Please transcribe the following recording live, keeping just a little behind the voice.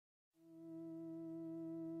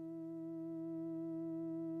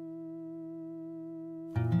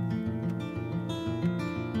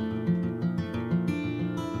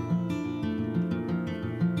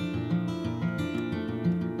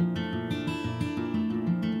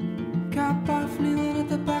cap off, kneeling at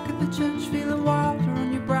the back of the church, feeling water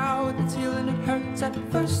on your brow with its healing. It hurts at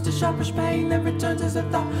first, a sharpish pain, then returns as a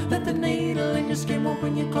thought that the needle in your skin will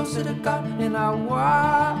bring you closer to God. And I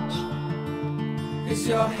watch as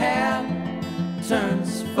your hand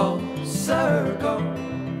turns full circle.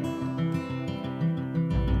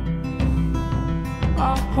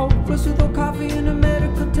 All hopeless without coffee and a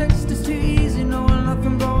medical text is too easy, knowing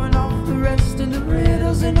nothing blowing off the rest. And the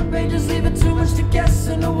riddles in the pages leave it too much to guess.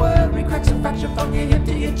 And the worry cracks a fracture from your hip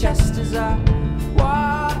to your chest as I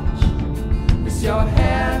watch as your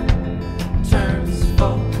hand turns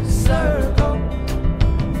full circle.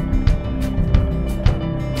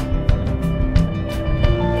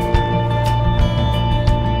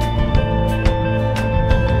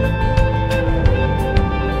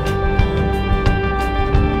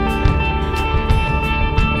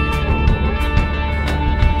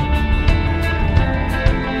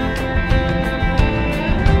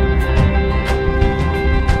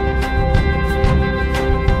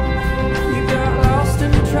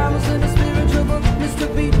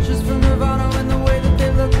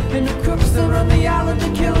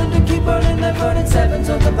 Seven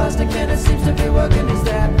tons of plastic and it seems to be working. Is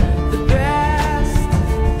that the best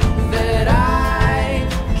that I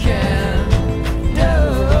can do?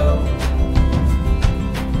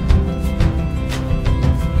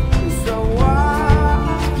 So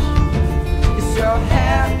watch as your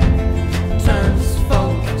hand turns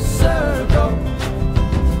full circle.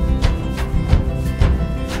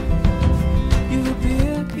 You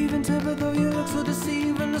appear even tempered though you look so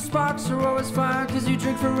deceiving. The sparks are always fine cause you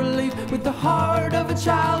drink for relief. With the heart of a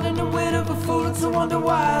child and the wit of a fool, it's a wonder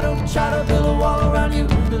why I don't try to build a wall around you.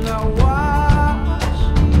 And I watch